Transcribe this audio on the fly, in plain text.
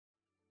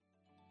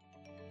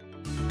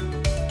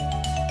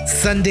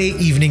Sunday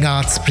Evening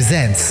Arts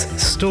presents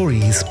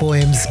stories,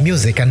 poems,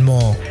 music and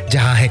more.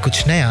 जहां है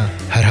कुछ नया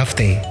हर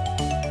हफ्ते.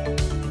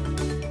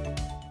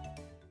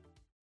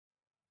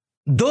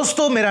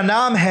 दोस्तों, मेरा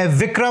नाम है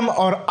विक्रम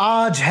और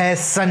आज है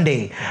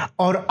संडे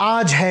और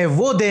आज है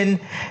वो दिन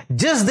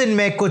जिस दिन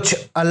मैं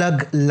कुछ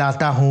अलग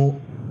लाता हूं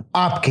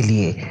आपके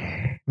लिए.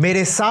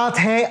 मेरे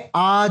साथ है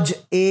आज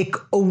एक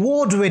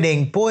award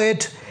winning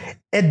poet,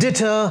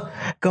 editor,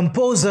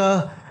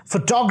 composer,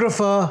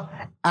 photographer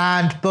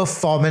and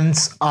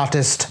performance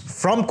artist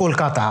from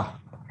Kolkata,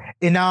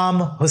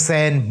 Inam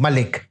Hussain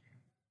Malik.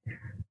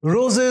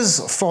 Roses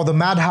for the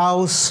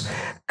Madhouse,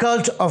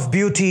 Cult of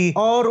Beauty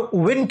और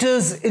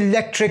Winter's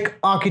Electric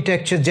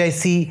Architecture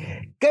जैसी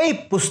कई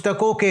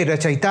पुस्तकों के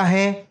रचयिता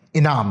हैं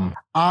इनाम.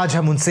 आज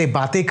हम उनसे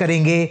बातें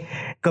करेंगे,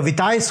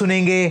 कविताएं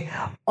सुनेंगे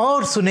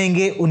और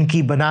सुनेंगे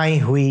उनकी बनाई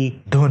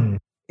हुई धुन.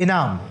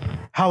 इनाम,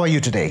 how are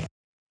you today?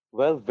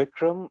 Well,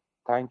 Vikram,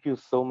 thank you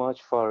so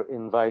much for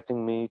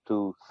inviting me to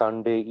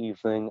Sunday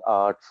Evening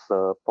Arts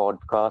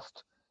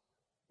podcast.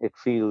 It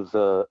feels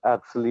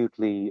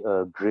absolutely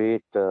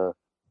great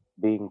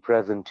being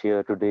present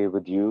here today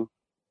with you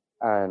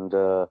and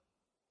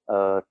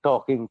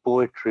talking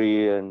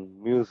poetry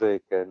and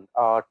music and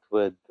art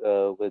with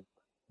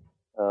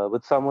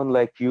someone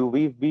like you.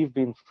 We've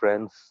been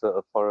friends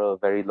for a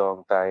very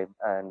long time,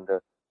 and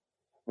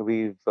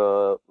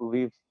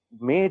we've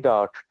made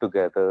art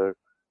together.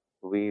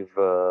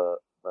 We've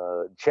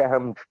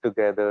jammed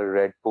together,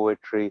 read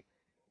poetry.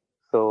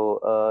 So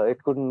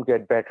it couldn't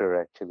get better,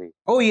 actually.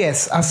 Oh,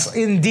 yes.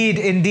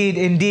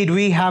 Indeed.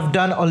 We have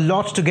done a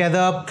lot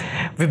together.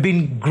 We've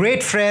been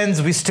great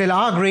friends. We still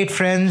are great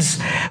friends.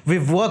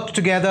 We've worked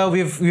together.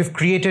 We've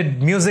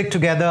created music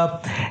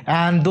together.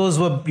 And those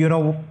were,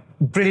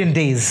 brilliant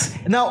days.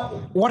 Now,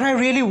 what I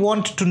really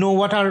want to know,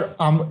 what our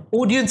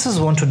audiences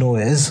want to know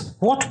is,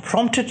 what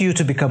prompted you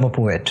to become a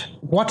poet?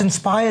 What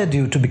inspired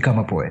you to become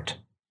a poet?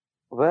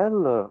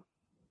 Well,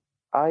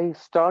 I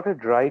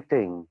started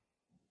writing,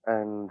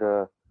 and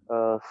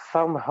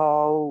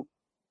somehow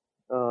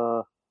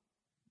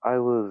I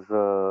was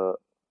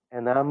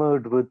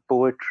enamored with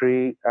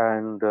poetry,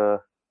 and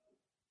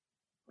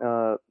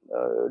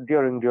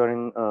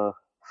during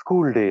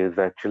school days,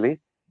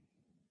 actually,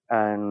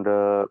 and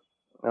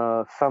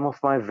some of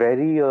my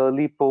very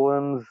early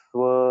poems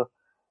were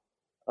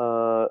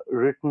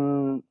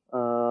written.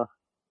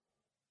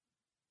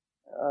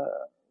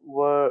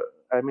 Were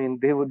I mean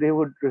they would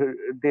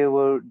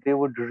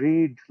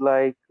read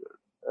like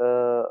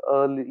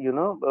early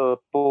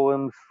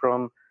poems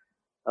from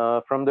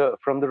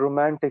the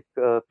romantic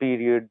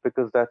period,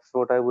 because that's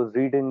what I was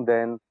reading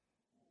then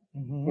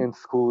in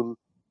school.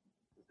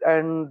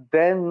 And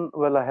then,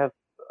 well,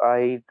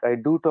 I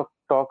do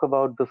talk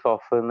about this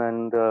often,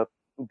 and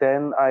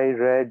then I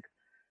read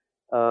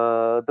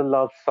the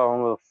love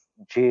song of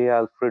J.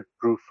 Alfred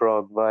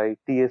Prufrock by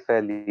T.S.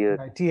 Eliot.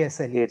 By T.S.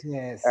 Eliot,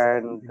 yes.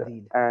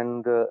 Indeed.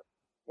 And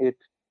it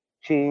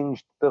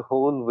changed the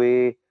whole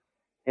way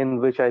in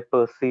which I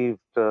perceived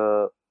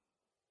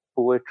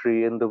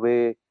poetry, in the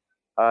way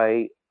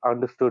I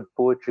understood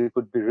poetry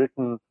could be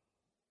written.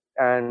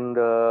 And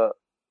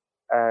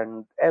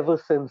ever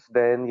since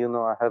then,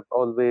 I have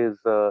always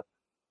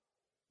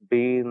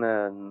been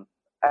an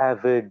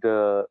avid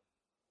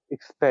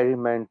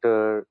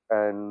experimenter,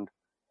 and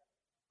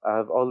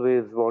I've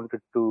always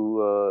wanted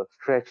to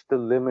stretch the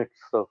limits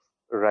of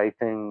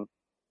writing.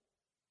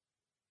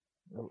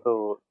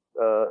 So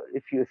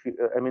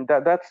I mean,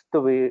 that's the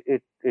way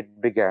it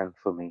began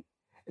for me.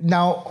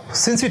 Now,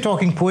 since we're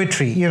talking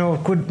poetry,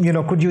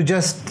 could you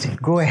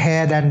just go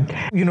ahead and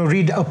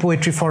read a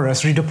poetry for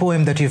us? Read a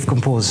poem that you've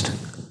composed.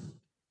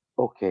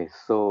 Okay,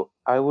 so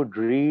I would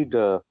read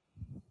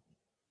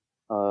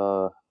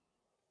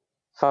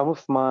some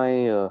of my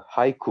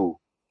haiku.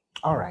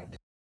 All right.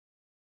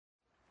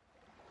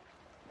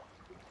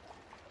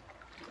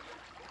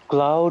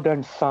 Cloud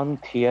and sun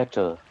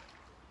theater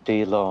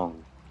day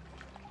long,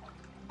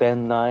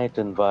 then night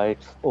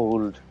invites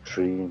old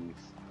dreams,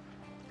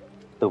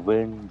 the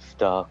wind's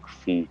dark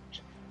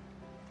feet.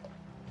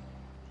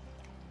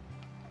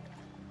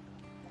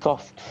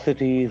 Soft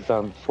cities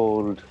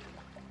unfold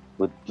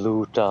with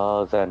blue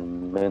towers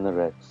and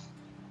minarets,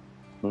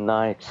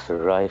 night's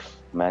rife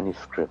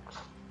manuscripts.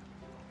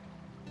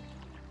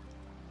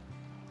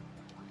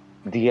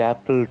 The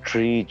apple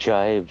tree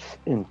jives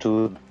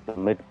into the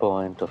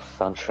midpoint of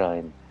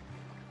sunshine,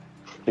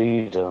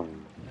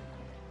 freedom.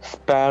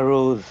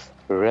 Sparrows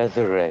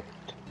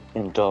resurrect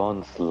in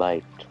dawn's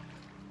light,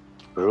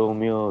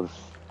 Romeo's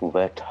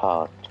wet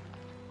heart,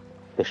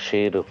 the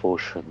shade of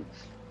oceans.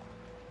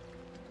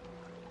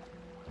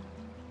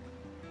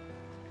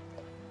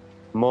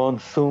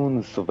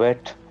 Monsoon's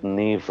wet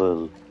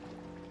navel,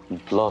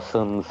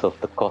 blossoms of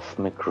the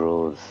cosmic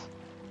rose,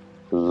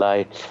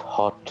 light's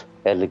hot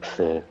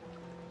elixir.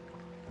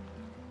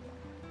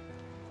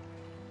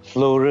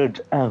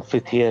 Florid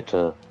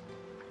amphitheater,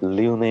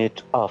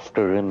 lunate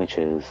after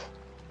images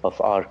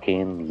of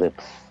arcane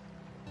lips.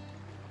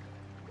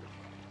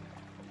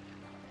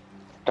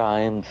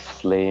 Time's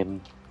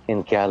flame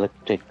in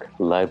galactic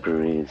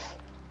libraries,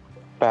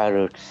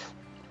 parrots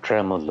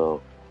tremolo.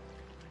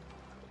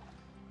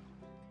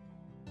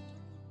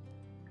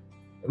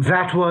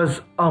 That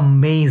was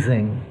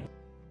amazing.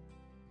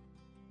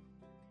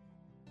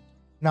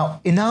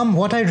 Now, Inam,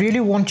 what I really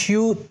want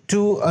you to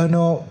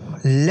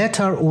let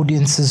our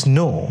audiences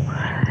know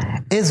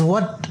is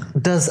what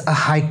does a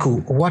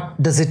haiku,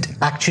 what does it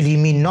actually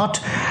mean? Not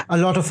a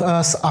lot of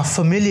us are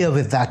familiar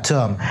with that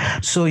term.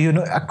 So,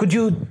 could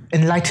you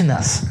enlighten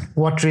us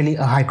what really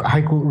a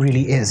haiku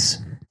really is?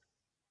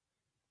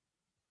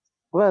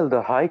 Well,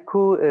 the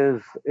haiku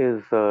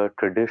is a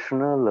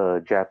traditional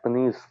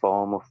Japanese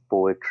form of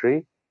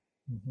poetry.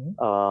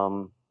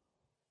 Um,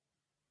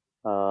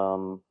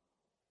 um,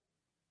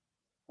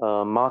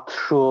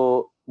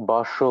 Matsuo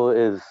Basho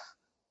is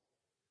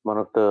one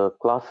of the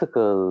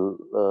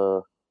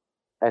classical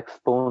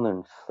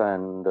exponents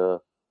and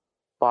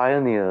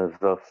pioneers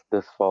of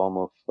this form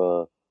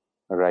of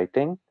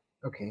writing.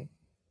 Okay.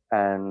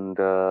 And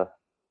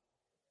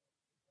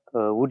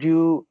would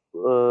you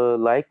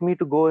like me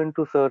to go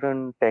into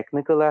certain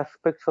technical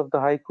aspects of the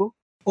haiku?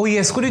 Oh,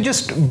 yes. Could you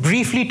just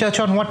briefly touch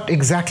on what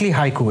exactly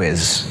haiku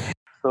is?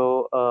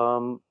 So,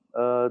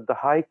 the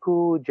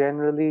haiku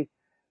generally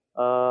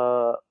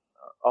uh,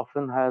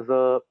 often has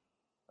a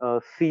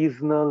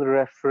seasonal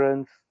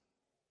reference,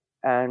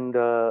 and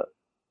uh,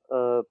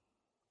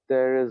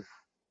 there is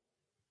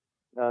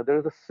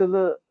there's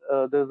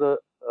a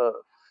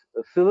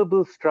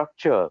syllable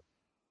structure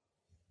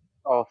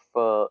of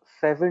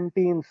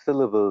 17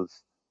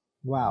 syllables.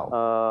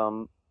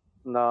 Wow.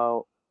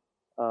 Now,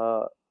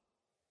 uh,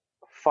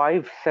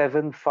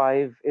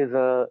 575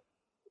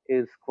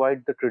 is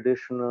quite the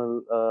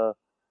traditional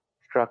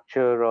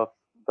structure of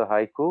the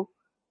haiku,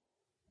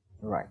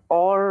 Right.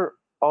 or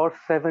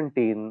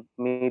 17,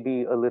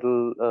 maybe a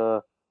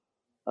little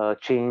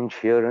change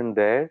here and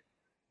there.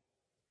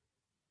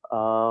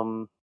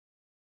 Um,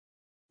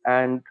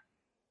 and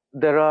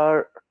there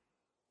are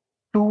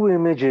two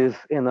images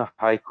in a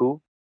haiku,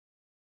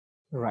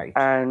 Right.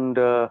 and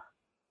the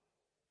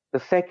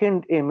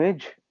second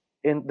image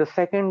in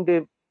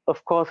the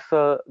of course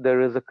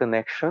there is a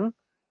connection.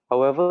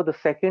 However, the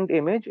second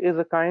image is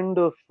a kind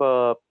of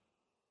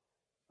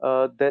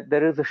that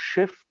there is a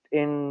shift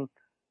in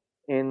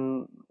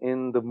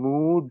the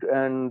mood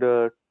and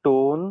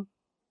tone,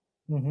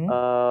 Mm-hmm.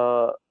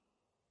 uh,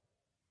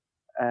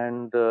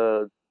 and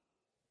the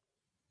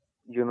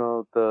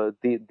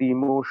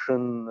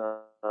emotion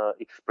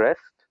expressed.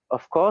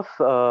 Of course,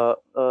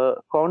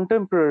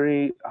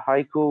 contemporary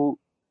haiku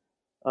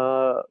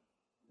uh,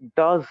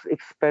 does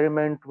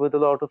experiment with a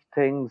lot of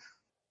things.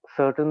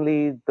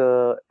 Certainly,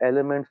 the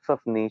elements of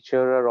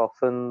nature are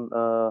often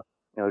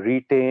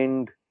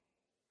retained,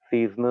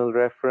 seasonal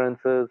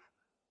references,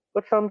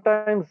 but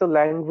sometimes the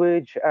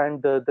language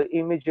and the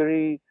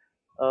imagery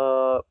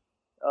uh,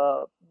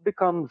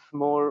 becomes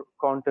more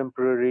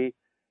contemporary,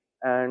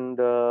 and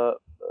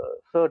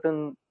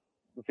certain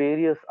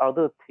various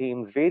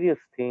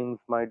themes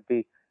might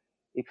be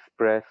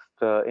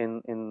expressed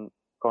in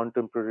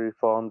contemporary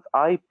forms.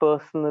 I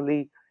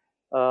personally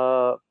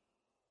uh,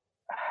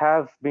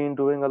 have been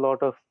doing a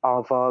lot of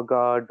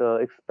avant-garde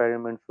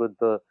experiments with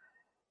the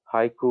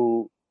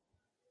haiku.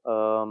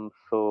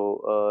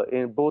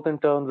 In both in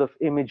terms of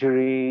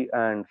imagery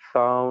and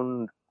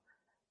sound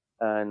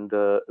and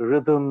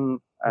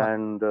rhythm Wow.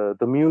 and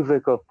the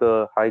music of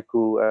the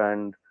haiku,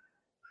 and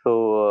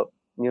so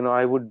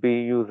I would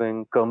be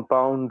using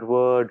compound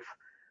words,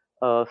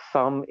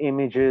 some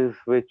images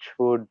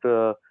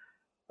uh,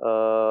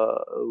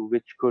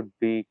 which could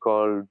be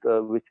called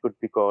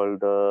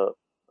uh,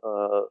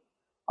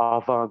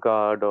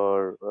 avant-garde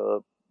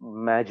or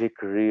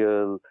magic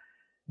real,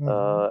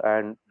 Mm-hmm.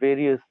 and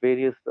various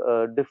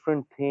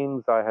different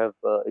themes I have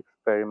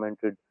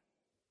experimented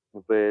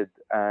with,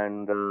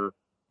 and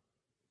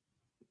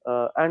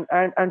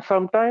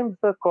sometimes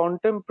the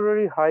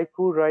contemporary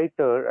haiku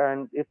writer,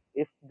 and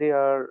if they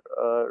are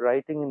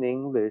writing in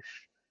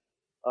English,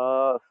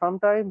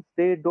 sometimes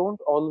they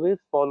don't always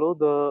follow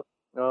the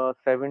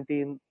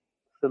 17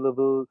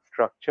 syllable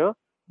structure.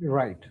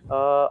 Right.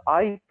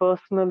 I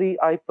personally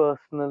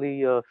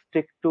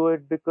stick to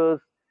it because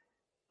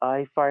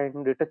I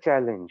find it a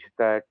challenge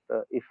that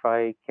if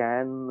I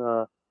can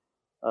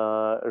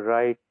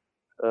write,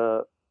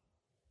 uh,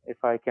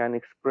 if I can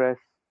express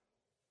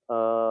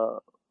uh,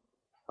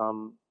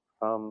 some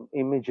some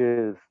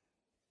images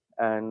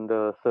and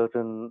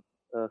certain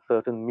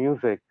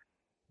music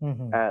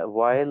Mm-hmm.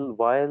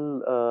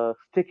 while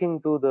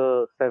sticking to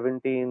the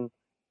 17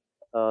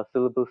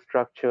 syllable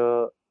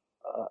structure,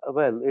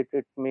 well,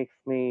 it makes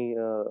me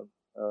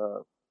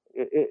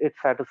it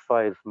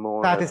satisfies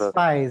more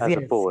Satisfies. as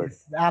a Yes, poet.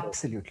 yes,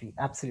 absolutely,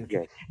 absolutely.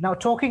 Yes. Now,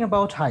 talking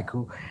about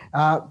haiku,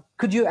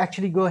 could you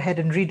actually go ahead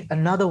and read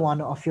another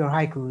one of your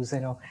haikus?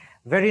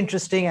 Very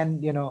interesting,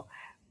 and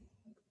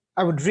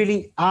I would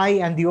really, I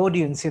and the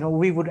audience,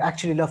 we would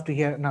actually love to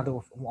hear another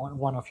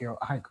one of your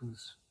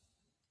haikus.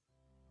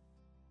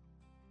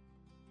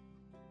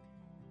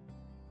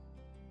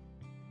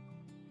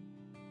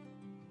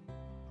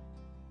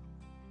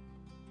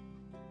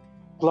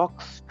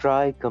 Clocks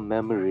strike a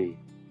memory,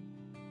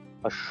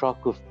 a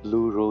shock of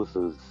blue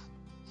roses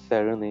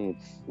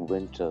serenades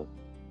winter.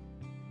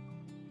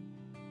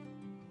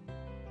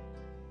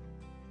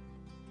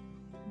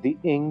 The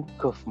ink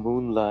of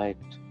moonlight,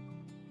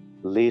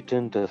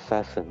 latent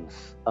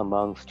assassins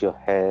amongst your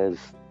hair's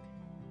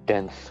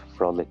dense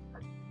frolic.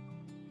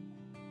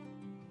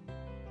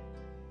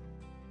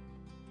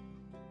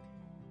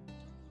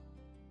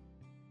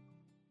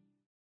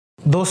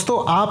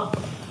 दोस्तों, आप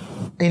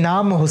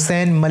इनाम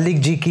हुसैन मलिक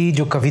जी की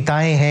जो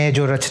कविताएं हैं,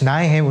 जो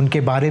रचनाएं हैं,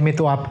 उनके बारे में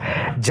तो आप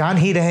जान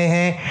ही रहे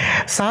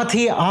हैं। साथ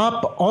ही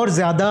आप और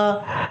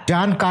ज़्यादा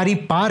जानकारी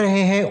पा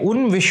रहे हैं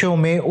उन विषयों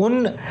में,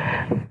 उन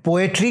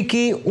पोएट्री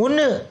की उन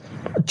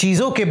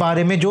चीज़ों के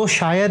बारे में जो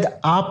शायद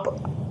आप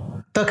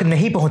तक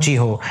नहीं पहुंची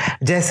हो,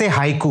 जैसे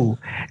हाइकू।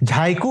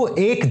 हाइकू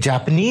एक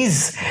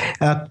जापानीज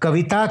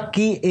कविता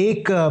की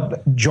एक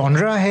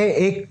जॉनरा है,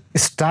 एक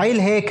स्टाइल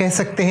है, कह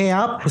सकते हैं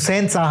आप।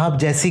 हुसैन साहब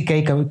जैसी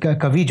कई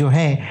कवि जो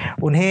हैं,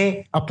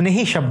 उन्हें अपने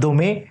ही शब्दों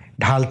में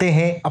ढालते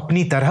हैं,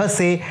 अपनी तरह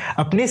से,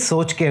 अपने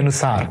सोच के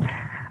अनुसार।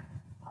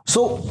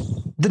 So,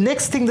 the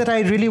next thing that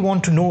I really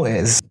want to know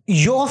is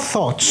your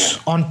thoughts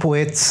on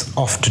poets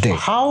of today.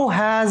 How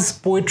has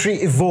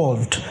poetry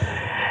evolved?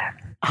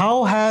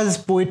 How has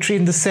poetry,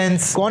 in the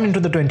sense, gone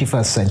into the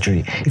 21st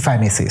century, if I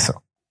may say so?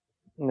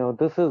 No,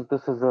 this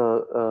is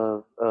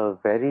a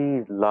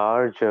very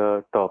large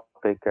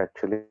topic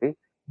actually,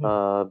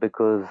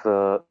 because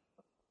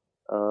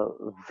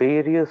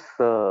various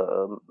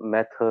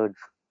methods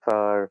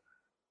are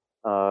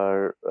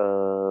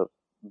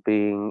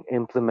being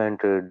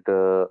implemented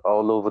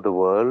all over the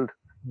world.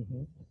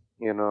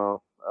 You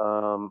know,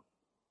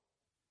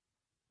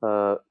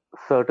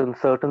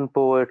 certain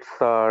poets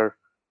are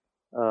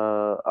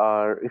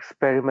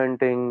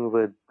experimenting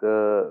with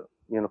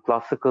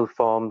classical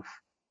forms.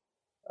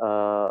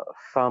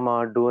 Some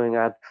are doing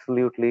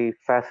absolutely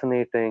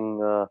fascinating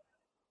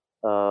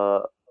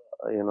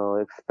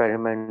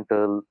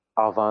experimental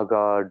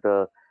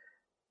avant-garde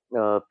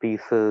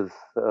pieces.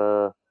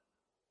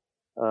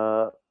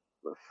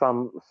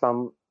 Some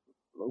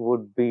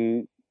would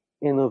be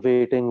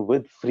innovating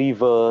with free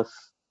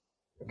verse.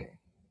 Okay.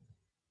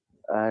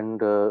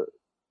 And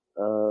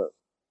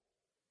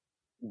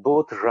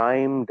both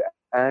rhymed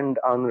and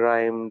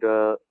unrhymed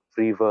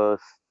free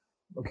verse.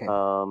 Okay.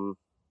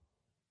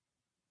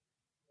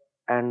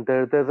 And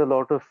there's a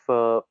lot of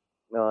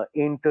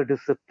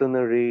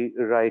interdisciplinary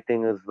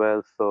writing as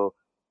well. So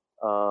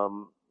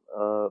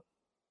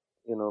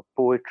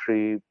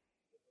poetry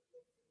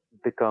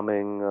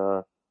becoming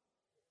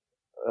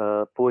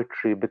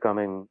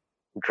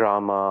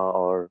drama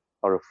or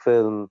a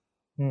film.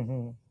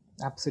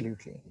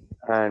 Absolutely.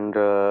 And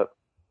a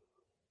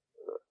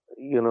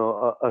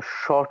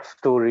short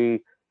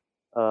story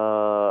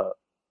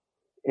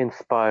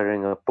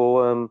inspiring a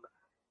poem.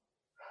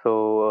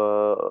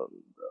 So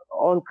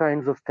all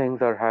kinds of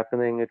things are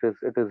happening. It is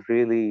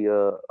really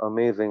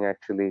amazing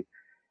actually,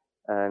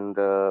 and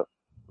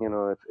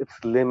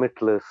it's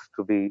limitless,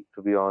 to be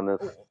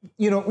honest.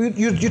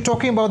 You're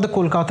talking about the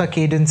Kolkata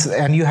Cadence,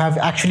 and you have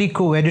actually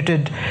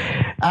co-edited,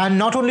 and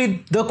not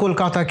only the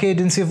Kolkata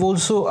Cadence, you've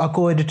also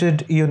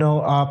co-edited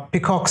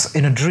Peacocks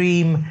in a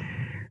Dream,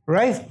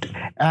 right?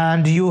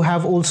 And you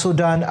have also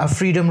done a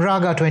Freedom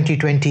Raga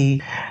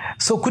 2020.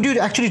 So could you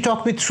actually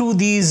talk me through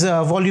these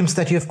volumes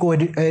that you have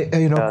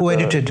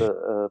co-edited?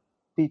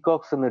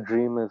 Peacocks in a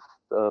Dream is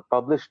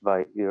published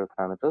by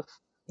Earthanatus.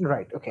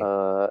 Right. Okay.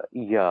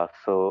 Yeah.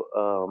 So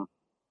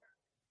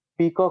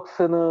Peacocks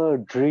in a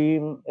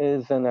Dream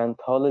is an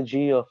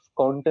anthology of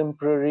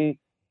contemporary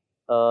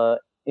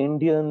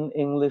Indian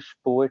English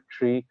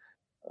poetry.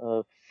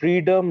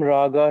 Freedom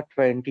Raga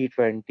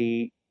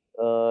 2020,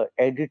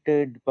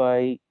 edited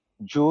by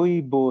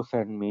Joey Bose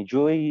and me.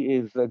 Joey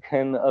is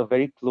again a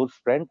very close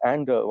friend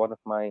and one of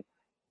my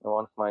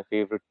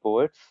favorite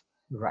poets.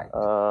 Right.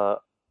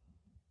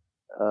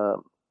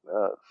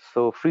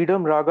 So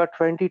Freedom Raga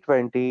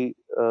 2020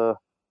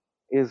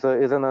 is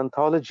an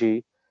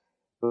anthology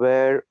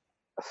where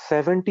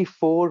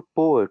 74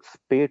 poets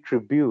pay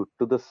tribute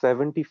to the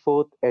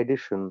 74th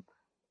edition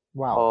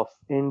of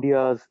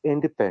India's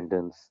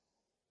independence.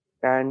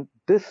 And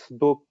this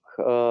book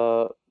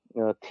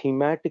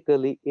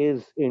thematically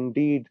is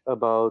indeed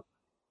about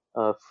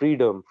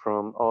freedom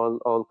from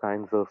all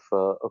kinds of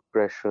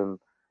oppression,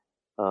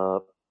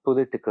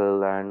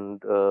 political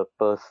and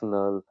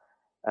personal,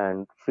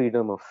 and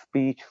freedom of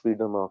speech,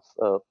 freedom of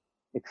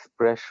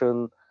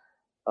expression,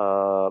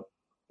 uh,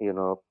 you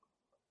know,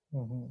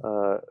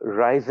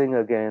 rising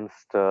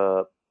against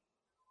the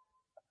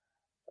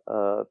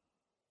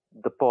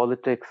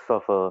politics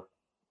of a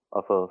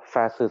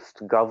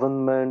fascist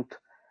government,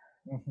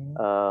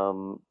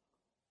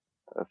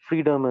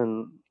 freedom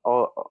in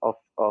all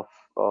of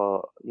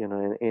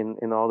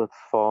in all its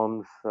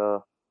forms,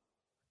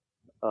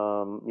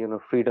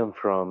 freedom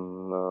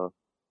from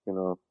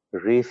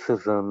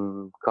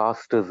racism,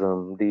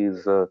 casteism,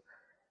 these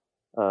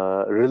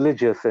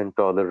religious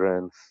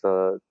intolerance,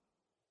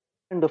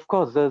 and of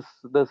course there's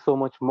so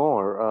much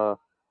more.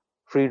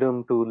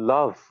 freedom to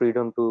love,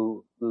 freedom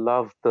to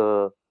love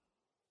the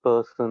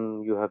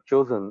person you have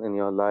chosen in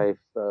your life.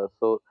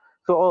 So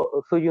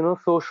you know,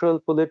 social,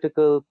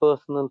 political,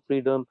 personal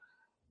freedom,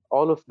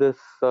 all of this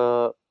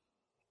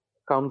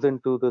comes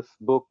into this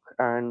book.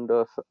 And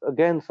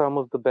again, some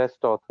of the best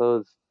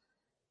authors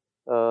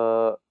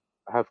uh,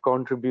 have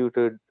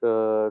contributed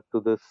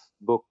to this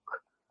book.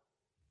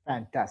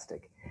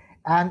 Fantastic.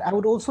 And I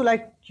would also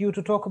like you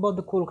to talk about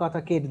the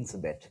Kolkata Cadence a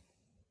bit.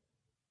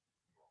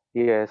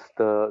 Yes,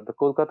 the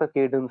Kolkata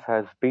Cadence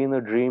has been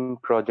a dream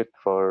project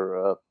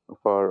for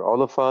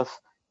all of us,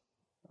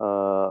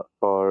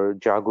 for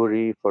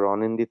Jaguri, for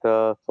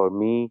Anindita, for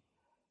me,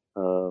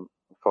 uh,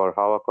 for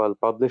Hawakal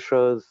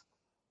Publishers,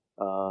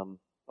 um,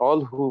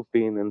 all who've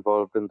been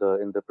involved in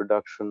the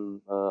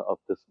production of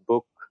this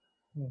book.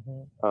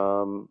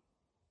 Um,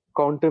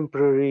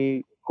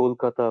 Contemporary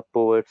Kolkata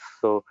poets.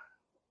 So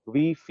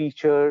we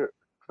feature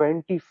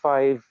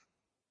 25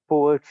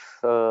 poets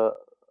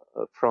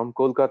from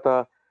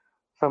Kolkata,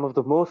 some of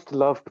the most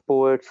loved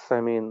poets.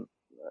 I mean,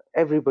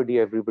 everybody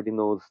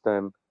knows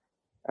them,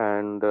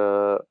 and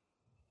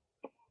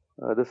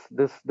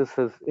this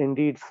is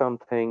indeed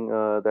something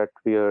that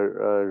we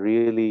are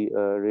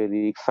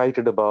really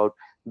excited about.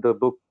 The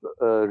book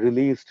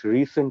released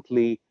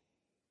recently,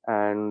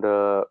 and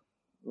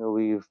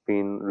we've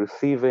been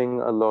receiving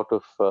a lot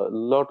of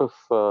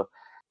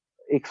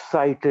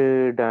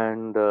excited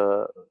and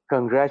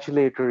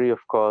congratulatory,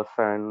 of course,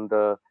 and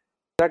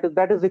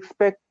that is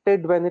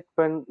expected Yes.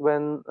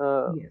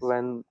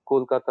 when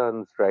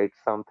Kolkatans write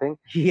something.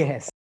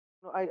 Yes.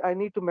 I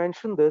need to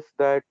mention this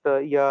that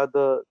yeah,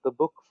 the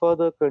book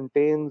further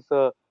contains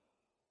a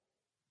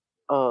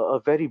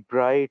very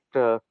bright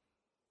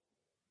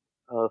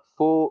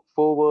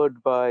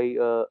foreword by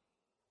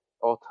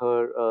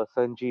author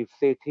Sanjeev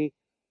Sethi.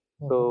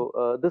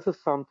 So this is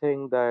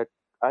something that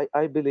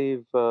I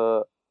believe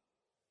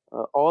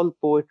all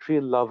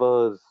poetry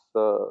lovers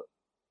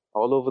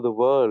all over the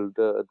world.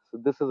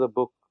 This is a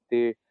book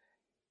they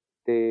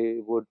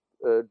would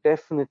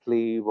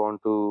definitely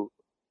want to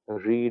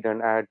read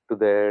and add to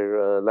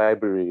their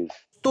libraries.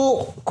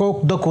 तो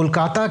the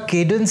Kolkata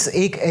cadence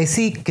एक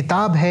ऐसी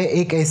किताब है,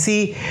 एक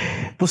ऐसी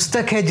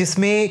पुस्तक है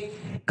जिसमें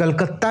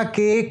कलकत्ता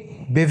के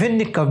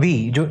विभिन्न कवि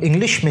जो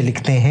इंग्लिश में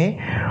लिखते हैं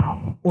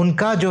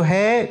उनका जो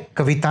है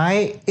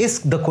कविताएं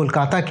इस द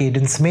कोलकाता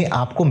केडेंस में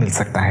आपको मिल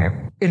सकता है.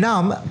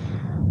 इनाम,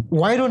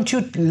 why don't you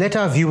let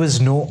our viewers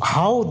know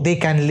how they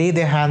can lay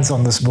their hands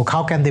on this book?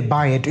 How can they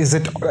buy it? Is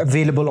it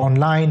available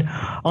online,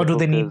 or The do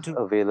they book need is to?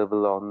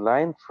 available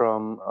online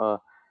from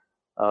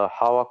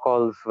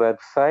Hawakal's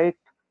website,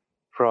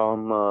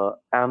 from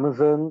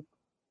Amazon.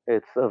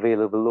 It's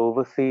available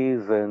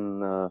overseas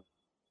in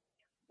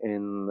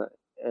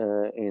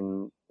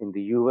in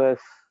the US,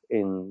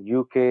 in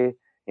UK,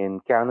 in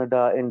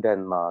Canada, in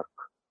Denmark.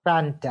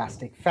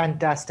 Fantastic,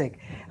 fantastic.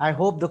 I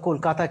hope the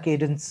Kolkata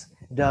Cadence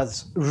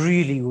does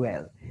really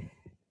well.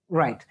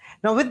 Right.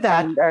 Now, with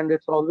that, And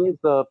it's always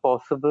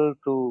possible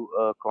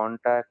to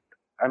contact.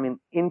 I mean,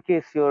 in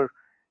case you're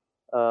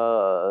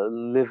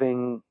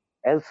living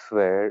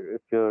elsewhere,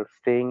 if you're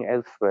staying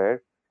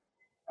elsewhere,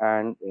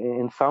 and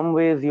in some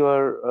ways you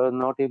are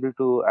not able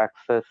to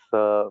access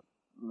the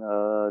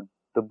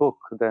book,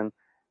 then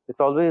it's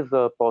always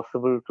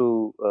possible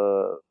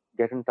to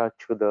get in touch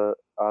with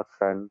us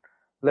and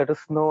let us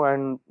know,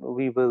 and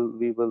we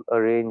will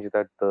arrange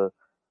that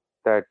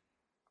that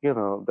you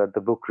know that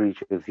the book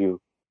reaches you.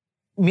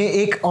 मैं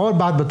एक और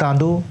बात बता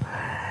दूं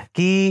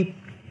कि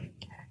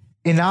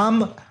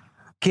इनाम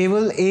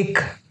केवल एक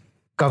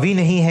कवि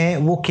नहीं है,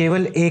 वो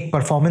केवल एक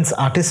परफॉर्मेंस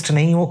आर्टिस्ट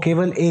नहीं, वो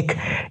केवल एक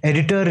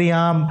एडिटर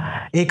या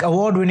एक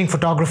अवार्ड विनिंग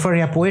फोटोग्राफर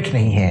या पोएट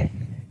नहीं है.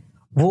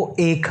 वो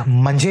एक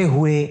मंजे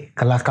हुए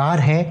कलाकार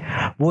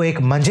हैं, वो एक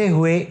मंजे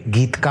हुए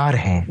गीतकार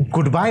हैं.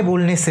 गुड बाय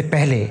बोलने से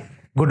पहले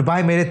गुड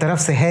बाय मेरे तरफ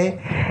से है,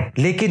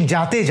 लेकिन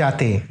जाते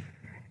जाते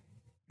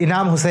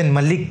इनाम हुसैन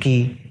मलिक की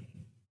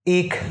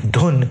एक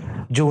धुन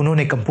जो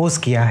उन्होंने कंपोज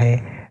किया है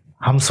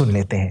हम सुन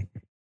लेते हैं.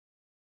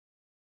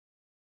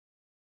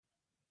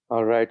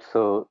 All right,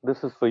 so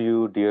this is for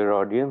you, dear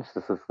audience.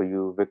 This is for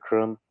you,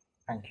 Vikram.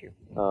 Thank you.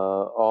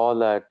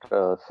 All at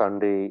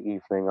Sunday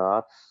Evening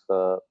Arts.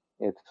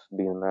 It's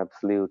been an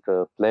absolute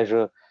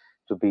pleasure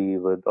to be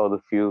with all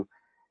of you,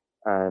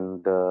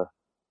 and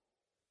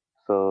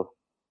so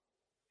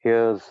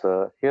here's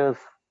a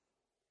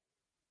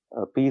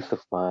piece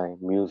of my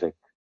music.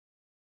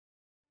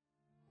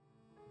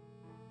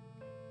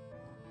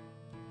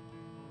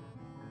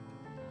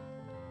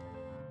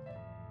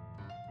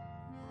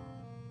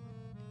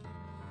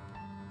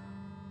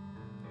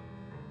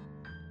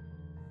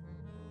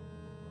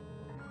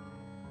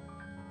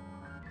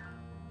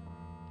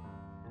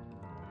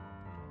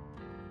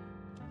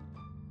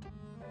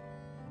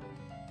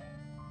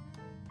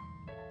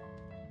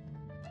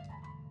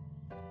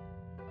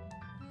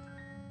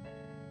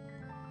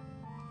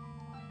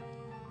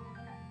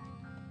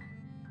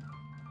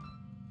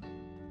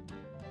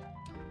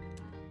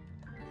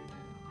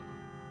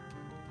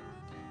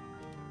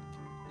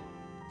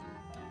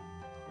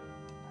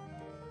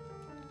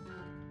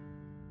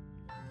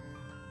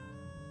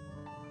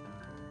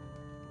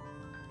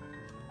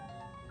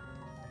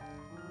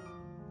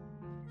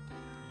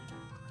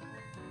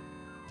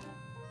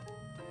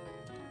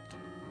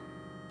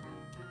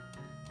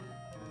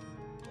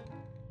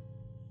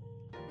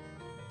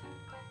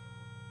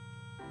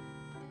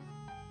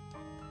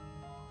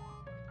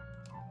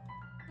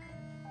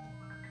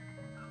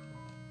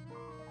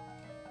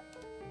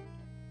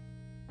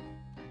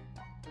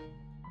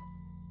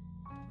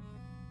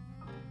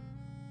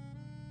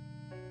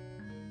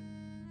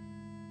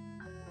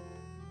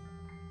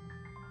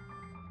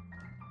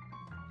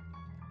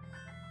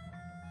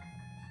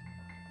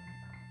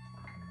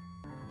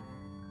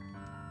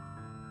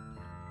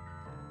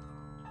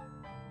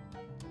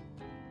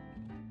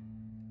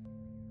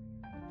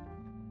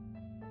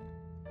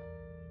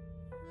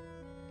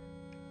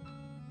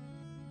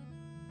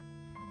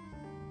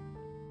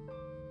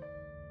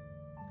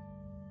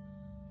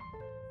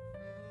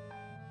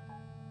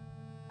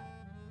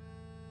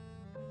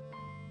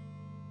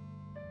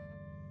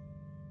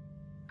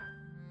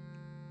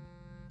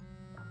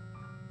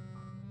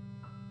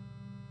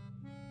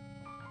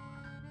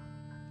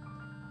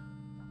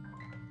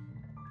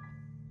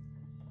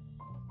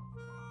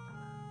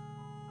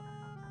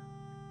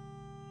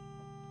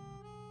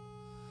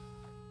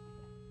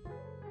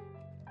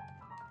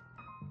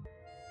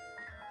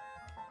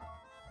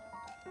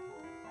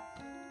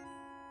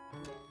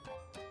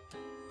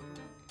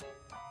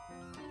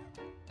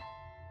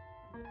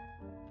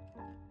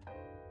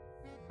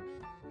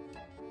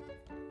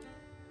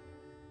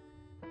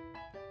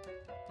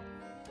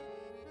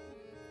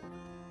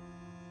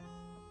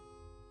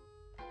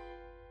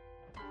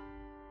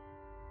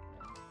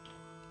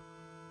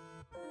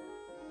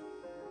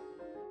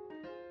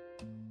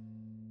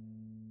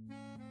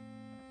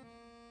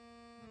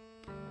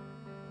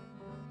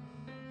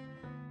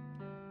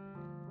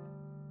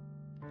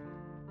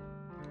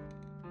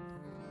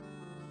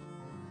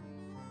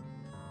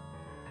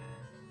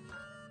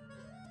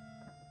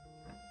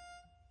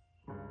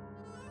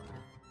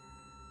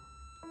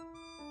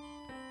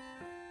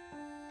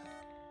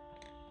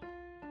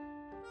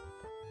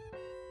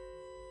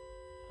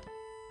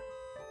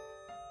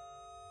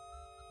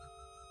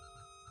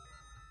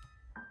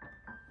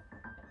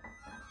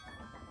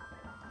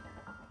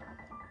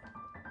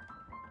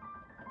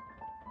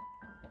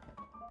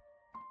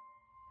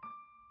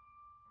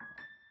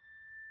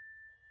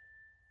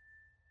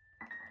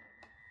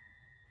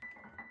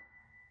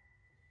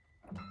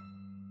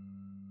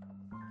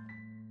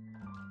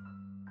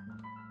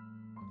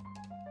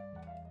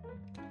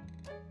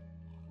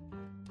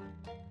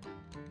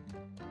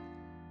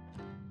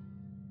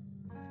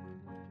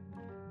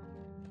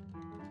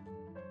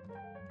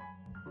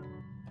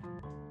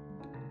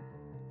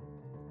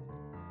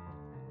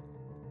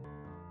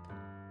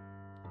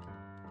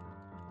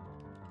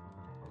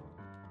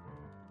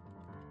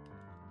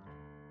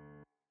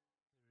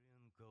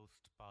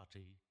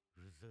 party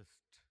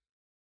resist